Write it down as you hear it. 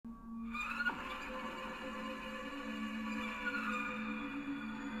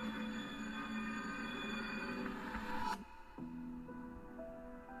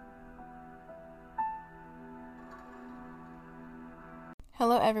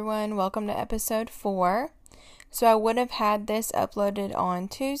Hello everyone, welcome to episode 4. So I would have had this uploaded on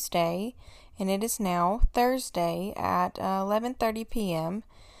Tuesday, and it is now Thursday at 11:30 p.m.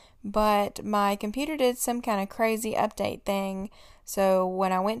 But my computer did some kind of crazy update thing, so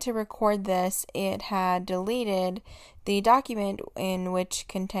when I went to record this, it had deleted the document in which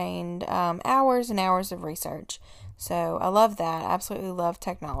contained hours and hours of research. So I love that. I absolutely love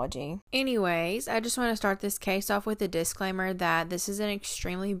technology. Anyways, I just want to start this case off with a disclaimer that this is an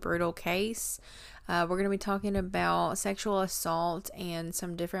extremely brutal case. We're going to be talking about sexual assault and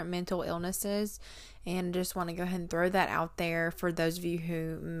some different mental illnesses, and just want to go ahead and throw that out there for those of you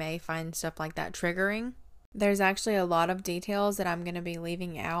who may find stuff like that triggering. There's actually a lot of details that I'm going to be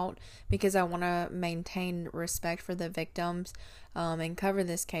leaving out because I want to maintain respect for the victims and cover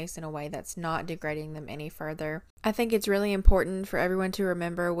this case in a way that's not degrading them any further. I think it's really important for everyone to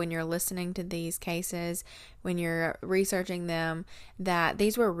remember when you're listening to these cases, when you're researching them, that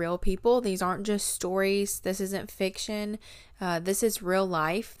these were real people. These aren't just stories. This isn't fiction. This is real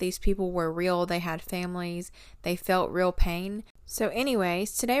life. These people were real. They had families. They felt real pain. So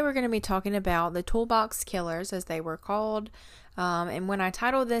anyways, today we're going to be talking about the Toolbox Killers, as they were called. And when I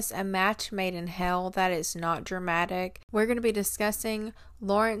titled this A Match Made in Hell, that is not dramatic. We're going to be discussing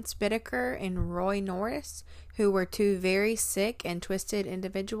Lawrence Bittaker and Roy Norris, who were two very sick and twisted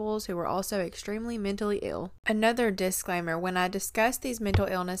individuals who were also extremely mentally ill. Another disclaimer, when I discuss these mental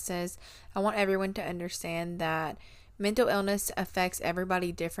illnesses, I want everyone to understand that mental illness affects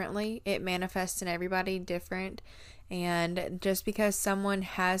everybody differently. It manifests in everybody different. And just because someone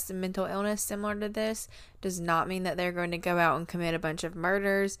has a mental illness similar to this does not mean that they're going to go out and commit a bunch of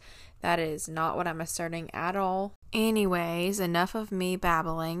murders. That is not what I'm asserting at all. Anyways, enough of me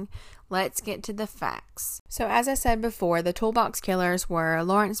babbling. Let's get to the facts. So as I said before, the Toolbox Killers were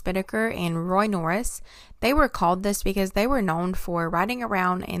Lawrence Bittaker and Roy Norris. They were called this because they were known for riding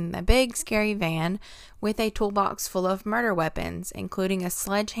around in a big scary van with a toolbox full of murder weapons, including a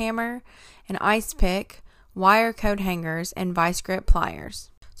sledgehammer, an ice pick, wire coat hangers, and vice grip pliers.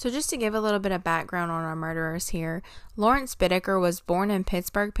 So just to give a little bit of background on our murderers here, Lawrence Bittaker was born in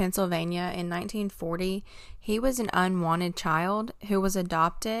Pittsburgh, Pennsylvania in 1940. He was an unwanted child who was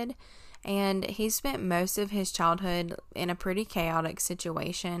adopted, and he spent most of his childhood in a pretty chaotic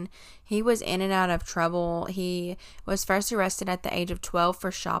situation. He was in and out of trouble. He was first arrested at the age of 12 for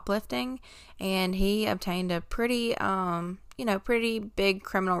shoplifting, and he obtained a pretty big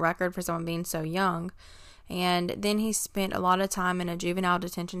criminal record for someone being so young. And then he spent a lot of time in a juvenile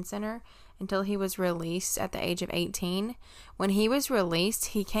detention center until he was released at the age of 18. When he was released,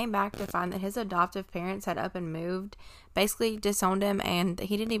 he came back to find that his adoptive parents had up and moved, basically disowned him, and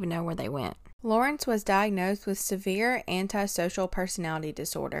he didn't even know where they went. Lawrence was diagnosed with severe antisocial personality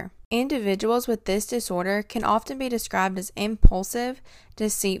disorder. Individuals with this disorder can often be described as impulsive,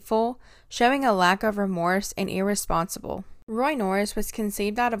 deceitful, showing a lack of remorse, and irresponsible. Roy Norris was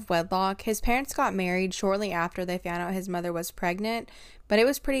conceived out of wedlock. His parents got married shortly after they found out his mother was pregnant, but it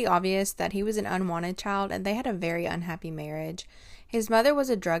was pretty obvious that he was an unwanted child and they had a very unhappy marriage. His mother was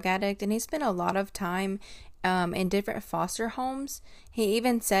a drug addict, and he spent a lot of time in different foster homes. He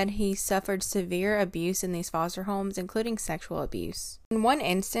even said he suffered severe abuse in these foster homes, including sexual abuse. In one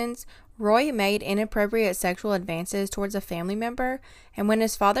instance, Roy made inappropriate sexual advances towards a family member, and when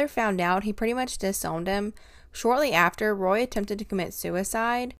his father found out, he pretty much disowned him. Shortly after, Roy attempted to commit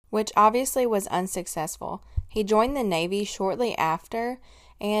suicide, which obviously was unsuccessful. He joined the Navy shortly after,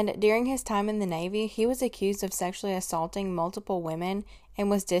 and during his time in the Navy, he was accused of sexually assaulting multiple women and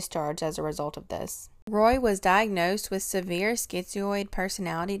was discharged as a result of this. Roy was diagnosed with severe schizoid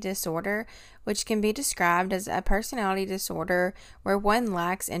personality disorder, which can be described as a personality disorder where one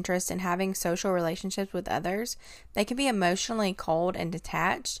lacks interest in having social relationships with others. They can be emotionally cold and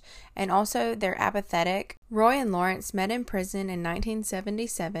detached, and also they're apathetic. Roy and Lawrence met in prison in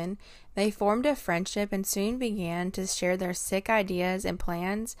 1977. They formed a friendship and soon began to share their sick ideas and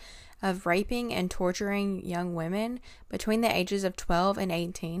plans of raping and torturing young women between the ages of 12 and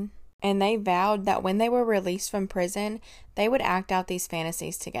 18. And they vowed that when they were released from prison, they would act out these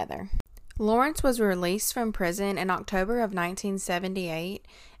fantasies together. Lawrence was released from prison in October of 1978,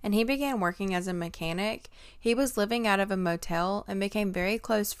 and he began working as a mechanic. He was living out of a motel and became very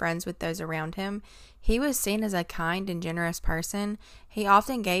close friends with those around him. He was seen as a kind and generous person. He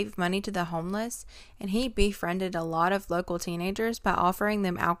often gave money to the homeless, and he befriended a lot of local teenagers by offering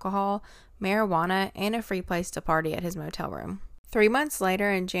them alcohol, marijuana, and a free place to party at his motel room. 3 months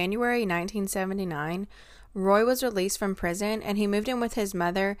later, in January 1979, Roy was released from prison, and he moved in with his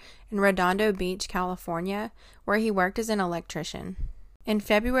mother in Redondo Beach, California, where he worked as an electrician. In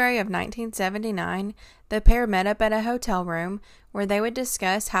February of 1979, the pair met up at a hotel room where they would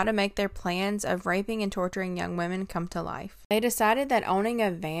discuss how to make their plans of raping and torturing young women come to life. They decided that owning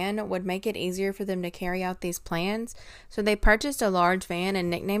a van would make it easier for them to carry out these plans, so they purchased a large van and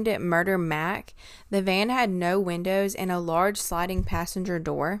nicknamed it Murder Mac. The van had no windows and a large sliding passenger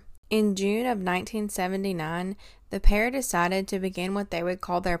door. In June of 1979, the pair decided to begin what they would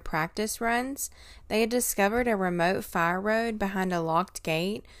call their practice runs. They had discovered a remote fire road behind a locked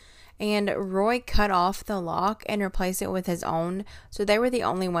gate, and Roy cut off the lock and replaced it with his own, so they were the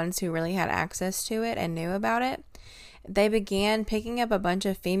only ones who really had access to it and knew about it. They began picking up a bunch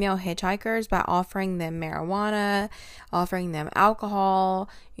of female hitchhikers by offering them marijuana, offering them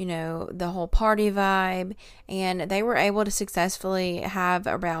alcohol, the whole party vibe, and they were able to successfully have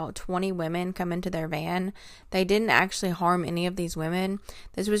about 20 women come into their van. They didn't actually harm any of these women.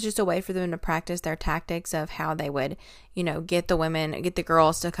 This was just a way for them to practice their tactics of how they would, get the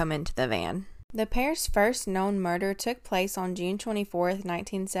girls to come into the van. The pair's first known murder took place on June 24th,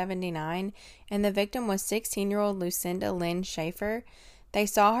 1979, and the victim was 16-year-old Lucinda Lynn Schaefer. They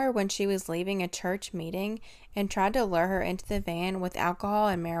saw her when she was leaving a church meeting and tried to lure her into the van with alcohol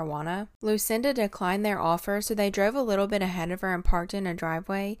and marijuana. Lucinda declined their offer, so they drove a little bit ahead of her and parked in a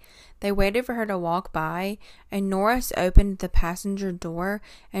driveway. They waited for her to walk by, and Norris opened the passenger door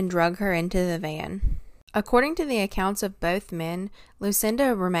and drug her into the van. According to the accounts of both men,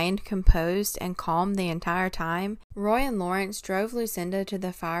 Lucinda remained composed and calm the entire time. Roy and Lawrence drove Lucinda to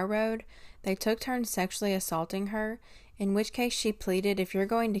the fire road. They took turns sexually assaulting her, in which case she pleaded, "If you're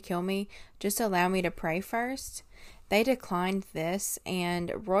going to kill me, just allow me to pray first." They declined this,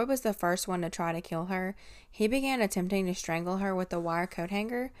 and Roy was the first one to try to kill her. He began attempting to strangle her with a wire coat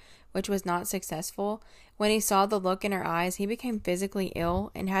hanger, which was not successful. When he saw the look in her eyes, he became physically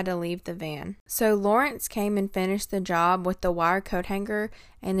ill and had to leave the van. So Lawrence came and finished the job with the wire coat hanger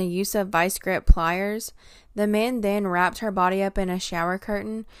and the use of vice grip pliers. The men then wrapped her body up in a shower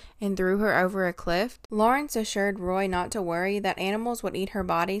curtain and threw her over a cliff. Lawrence assured Roy not to worry, that animals would eat her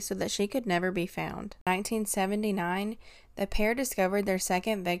body so that she could never be found. In 1979, the pair discovered their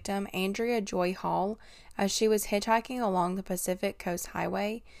second victim, Andrea Joy Hall, as she was hitchhiking along the Pacific Coast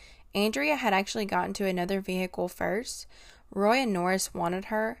Highway. Andrea had actually gotten to another vehicle first. Roy and Norris wanted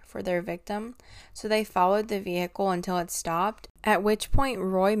her for their victim, so they followed the vehicle until it stopped, at which point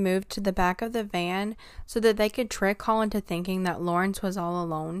Roy moved to the back of the van so that they could trick Hall into thinking that Lawrence was all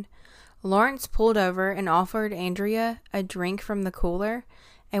alone. Lawrence pulled over and offered Andrea a drink from the cooler,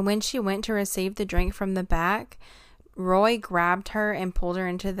 and when she went to receive the drink from the back, Roy grabbed her and pulled her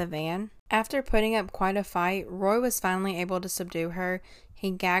into the van. After putting up quite a fight, Roy was finally able to subdue her. He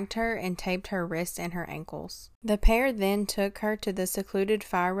gagged her and taped her wrists and her ankles. The pair then took her to the secluded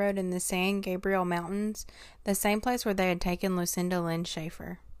fire road in the San Gabriel Mountains, the same place where they had taken Lucinda Lynn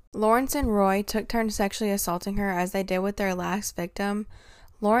Schaefer. Lawrence and Roy took turns sexually assaulting her as they did with their last victim.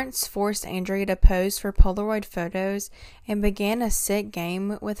 Lawrence forced Andrea to pose for Polaroid photos and began a sick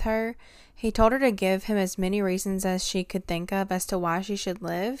game with her. He told her to give him as many reasons as she could think of as to why she should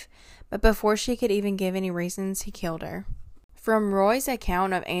live, but before she could even give any reasons, he killed her. From Roy's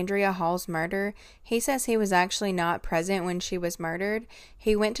account of Andrea Hall's murder, he says he was actually not present when she was murdered.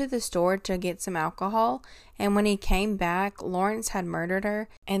 He went to the store to get some alcohol, and when he came back, Lawrence had murdered her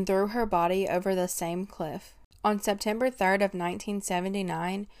and threw her body over the same cliff. On September 3rd of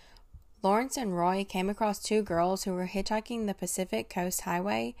 1979, Lawrence and Roy came across two girls who were hitchhiking the Pacific Coast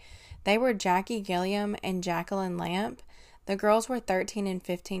Highway. They were Jackie Gilliam and Jacqueline Lamp. The girls were 13 and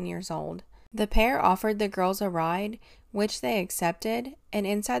 15 years old. The pair offered the girls a ride, which they accepted, and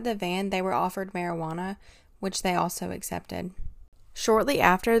inside the van they were offered marijuana, which they also accepted. Shortly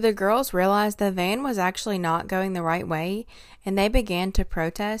after, the girls realized the van was actually not going the right way, and they began to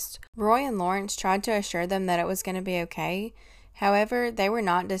protest. Roy and Lawrence tried to assure them that it was going to be okay. However, they were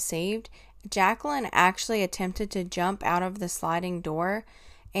not deceived. Jacqueline actually attempted to jump out of the sliding door,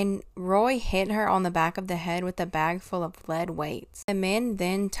 and Roy hit her on the back of the head with a bag full of lead weights. The men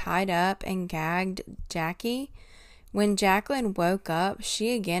then tied up and gagged Jackie. When Jacqueline woke up,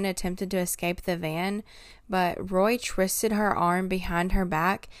 she again attempted to escape the van, but Roy twisted her arm behind her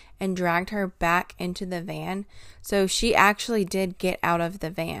back and dragged her back into the van, so she actually did get out of the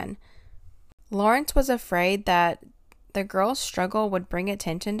van. Lawrence was afraid that the girls' struggle would bring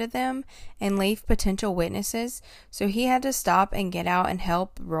attention to them and leave potential witnesses, so he had to stop and get out and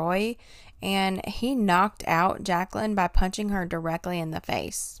help Roy, and he knocked out Jacqueline by punching her directly in the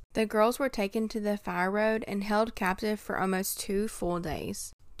face. The girls were taken to the fire road and held captive for almost 2 full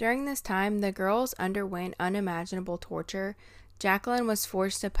days. During this time, the girls underwent unimaginable torture. Jacqueline was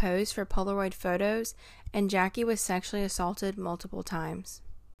forced to pose for Polaroid photos, and Jackie was sexually assaulted multiple times.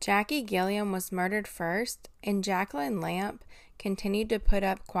 Jackie Gilliam was murdered first, and Jacqueline Lamp continued to put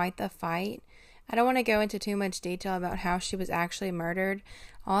up quite the fight. I don't want to go into too much detail about how she was actually murdered.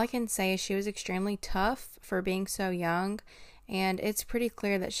 All I can say is she was extremely tough for being so young, and it's pretty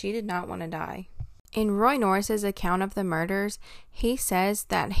clear that she did not want to die. In Roy Norris's account of the murders, he says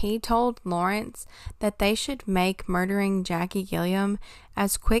that he told Lawrence that they should make murdering Jackie Gilliam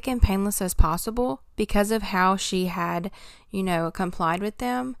as quick and painless as possible because of how she had, complied with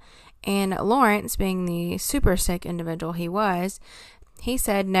them. And Lawrence, being the super sick individual he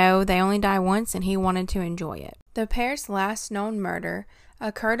said no, they only die once and he wanted to enjoy it. The pair's last known murder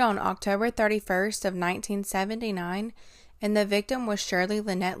occurred on October 31st of 1979, and the victim was Shirley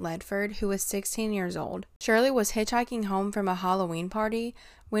Lynette Ledford, who was 16 years old. Shirley was hitchhiking home from a Halloween party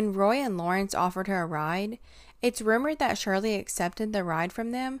when Roy and Lawrence offered her a ride. It's rumored that Shirley accepted the ride from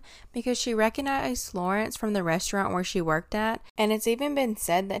them because she recognized Lawrence from the restaurant where she worked at, and it's even been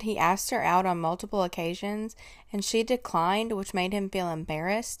said that he asked her out on multiple occasions, and she declined, which made him feel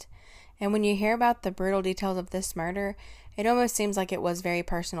embarrassed. And when you hear about the brutal details of this murder, it almost seems like it was very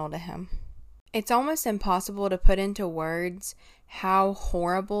personal to him. It's almost impossible to put into words how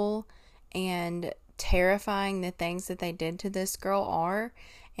horrible and terrifying the things that they did to this girl are.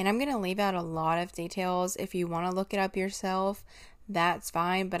 And I'm going to leave out a lot of details. If you want to look it up yourself, that's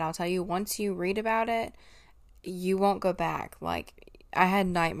fine. But I'll tell you, once you read about it, you won't go back. I had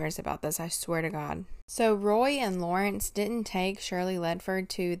nightmares about this, I swear to God. So Roy and Lawrence didn't take Shirley Ledford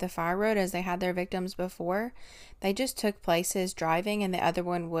to the fire road as they had their victims before. They just took places driving, and the other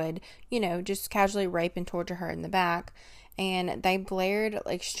one would, just casually rape and torture her in the back. And they blared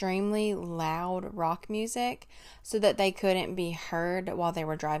extremely loud rock music so that they couldn't be heard while they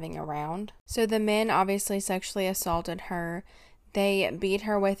were driving around. So the men obviously sexually assaulted her. They beat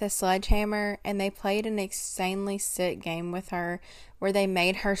her with a sledgehammer, and they played an insanely sick game with her where they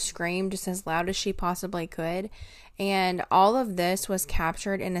made her scream just as loud as she possibly could. And all of this was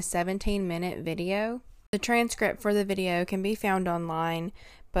captured in a 17-minute video. The transcript for the video can be found online,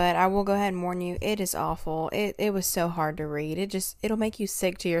 but I will go ahead and warn you, it is awful. It was so hard to read. It'll make you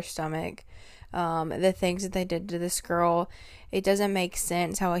sick to your stomach. The things that they did to this girl, it doesn't make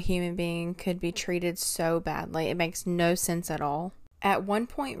sense how a human being could be treated so badly. It makes no sense at all. At one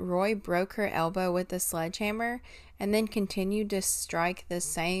point, Roy broke her elbow with the sledgehammer and then continued to strike the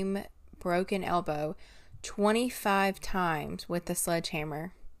same broken elbow 25 times with the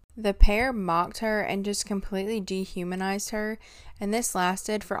sledgehammer. The pair mocked her and just completely dehumanized her, and this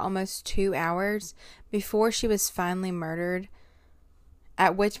lasted for almost 2 hours before she was finally murdered,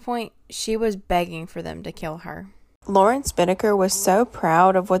 at which point she was begging for them to kill her. Lawrence Bittaker was so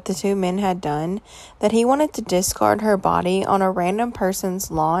proud of what the two men had done that he wanted to discard her body on a random person's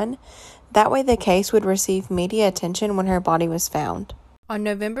lawn. That way the case would receive media attention when her body was found. On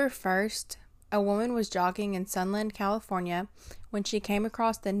November 1st, a woman was jogging in Sunland, California, when she came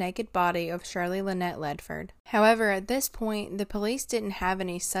across the naked body of Shirley Lynette Ledford. However, at this point, the police didn't have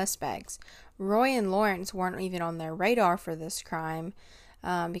any suspects. Roy and Lawrence weren't even on their radar for this crime,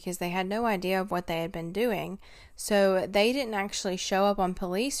 because they had no idea of what they had been doing. So they didn't actually show up on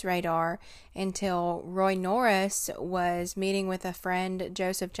police radar until Roy Norris was meeting with a friend,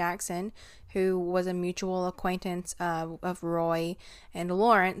 Joseph Jackson, who was a mutual acquaintance of Roy and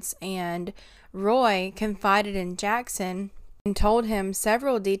Lawrence. And Roy confided in Jackson and told him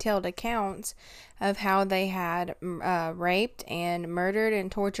several detailed accounts of how they had raped and murdered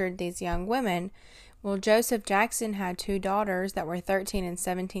and tortured these young women. Well, Joseph Jackson had 2 daughters that were 13 and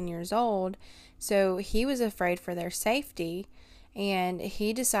 17 years old, so he was afraid for their safety, and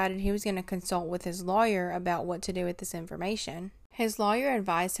he decided he was going to consult with his lawyer about what to do with this information. His lawyer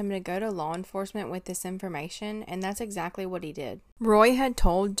advised him to go to law enforcement with this information, and that's exactly what he did. Roy had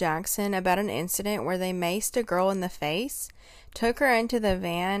told Jackson about an incident where they maced a girl in the face, took her into the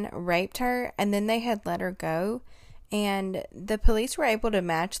van, raped her, and then they had let her go, and the police were able to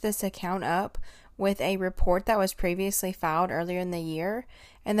match this account up with a report that was previously filed earlier in the year,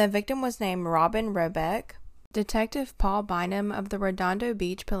 and the victim was named Robin Robeck. Detective Paul Bynum of the Redondo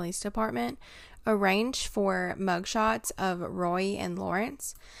Beach Police Department arranged for mugshots of Roy and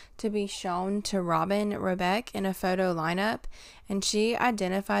Lawrence to be shown to Robin Robeck in a photo lineup, and she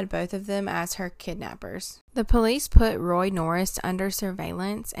identified both of them as her kidnappers. The police put Roy Norris under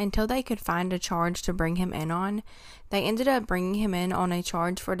surveillance until they could find a charge to bring him in on. They ended up bringing him in on a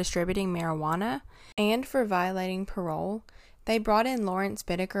charge for distributing marijuana and for violating parole. They brought in Lawrence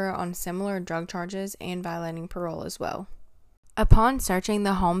Bittaker on similar drug charges and violating parole as well. Upon searching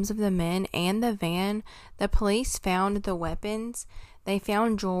the homes of the men and the van, the police found the weapons. They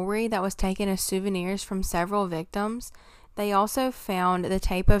found jewelry that was taken as souvenirs from several victims. They also found the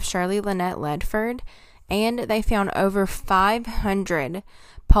tape of Shirley Lynette Ledford, and they found over 500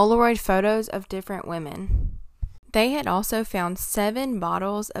 Polaroid photos of different women. They had also found 7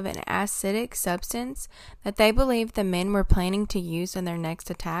 bottles of an acidic substance that they believed the men were planning to use in their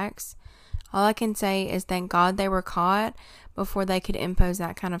next attacks. All I can say is thank God they were caught before they could impose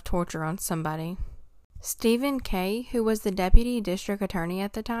that kind of torture on somebody. Stephen Kay, who was the deputy district attorney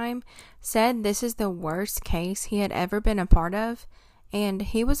at the time, said this is the worst case he had ever been a part of, and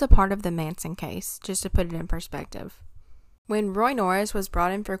he was a part of the Manson case, just to put it in perspective. When Roy Norris was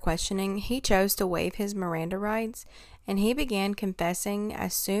brought in for questioning, he chose to waive his Miranda rights, and he began confessing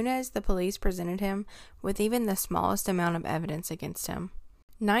as soon as the police presented him with even the smallest amount of evidence against him.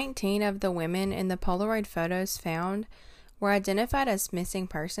 19 of the women in the Polaroid photos found were identified as missing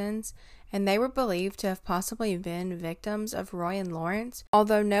persons, and they were believed to have possibly been victims of Roy and Lawrence,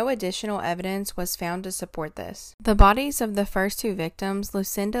 although no additional evidence was found to support this. The bodies of the first 2 victims,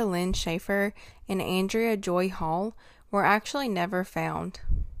 Lucinda Lynn Schaefer and Andrea Joy Hall, were actually never found.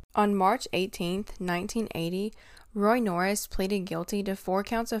 On March 18, 1980, Roy Norris pleaded guilty to 4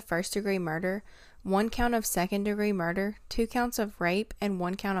 counts of first-degree murder, 1 count of second-degree murder, 2 counts of rape, and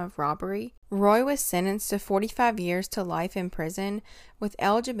 1 count of robbery. Roy was sentenced to 45 years to life in prison with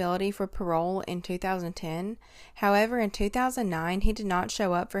eligibility for parole in 2010. However, in 2009, he did not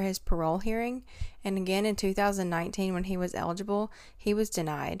show up for his parole hearing, and again in 2019 when he was eligible, he was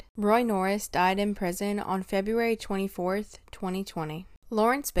denied. Roy Norris died in prison on February 24, 2020.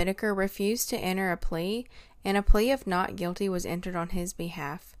 Lawrence Bittaker refused to enter a plea, and a plea of not guilty was entered on his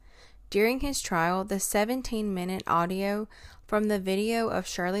behalf. During his trial, the 17-minute audio from the video of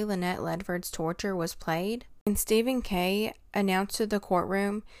Shirley Lynette Ledford's torture was played, and Stephen Kay announced to the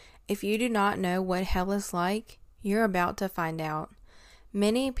courtroom, "If you do not know what hell is like, you're about to find out."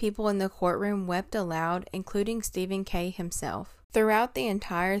 Many people in the courtroom wept aloud, including Stephen Kay himself. Throughout the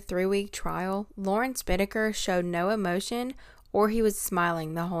entire 3-week trial, Lawrence Bittaker showed no emotion, or he was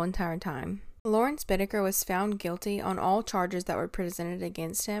smiling the whole entire time. Lawrence Bittaker was found guilty on all charges that were presented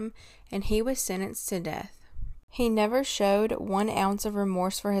against him, and he was sentenced to death. He never showed 1 ounce of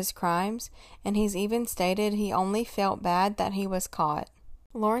remorse for his crimes, and he's even stated he only felt bad that he was caught.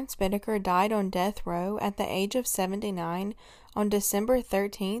 Lawrence Bittaker died on death row at the age of 79 on December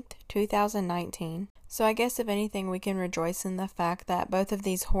 13th, 2019. So I guess if anything, we can rejoice in the fact that both of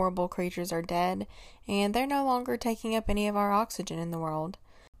these horrible creatures are dead, and they're no longer taking up any of our oxygen in the world.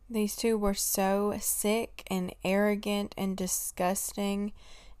 These 2 were so sick and arrogant and disgusting,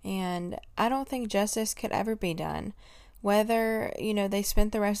 and I don't think justice could ever be done. Whether, they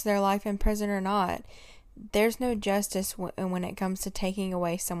spent the rest of their life in prison or not, there's no justice when it comes to taking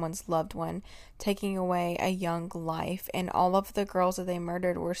away someone's loved one, taking away a young life. And all of the girls that they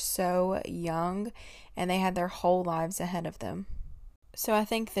murdered were so young, and they had their whole lives ahead of them. So I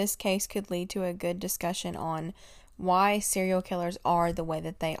think this case could lead to a good discussion on why serial killers are the way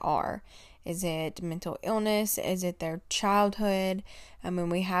that they are. Is it mental illness? Is it their childhood?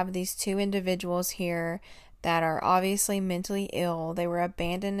 We have these 2 individuals here that are obviously mentally ill. They were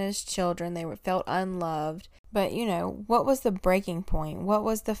abandoned as children. They felt unloved. But, what was the breaking point? What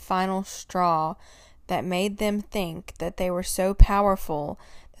was the final straw that made them think that they were so powerful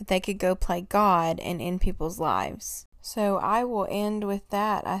that they could go play God and end people's lives? So I will end with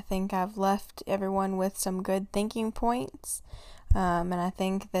that. I think I've left everyone with some good thinking points. And I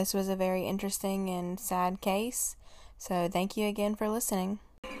think this was a very interesting and sad case. So thank you again for listening.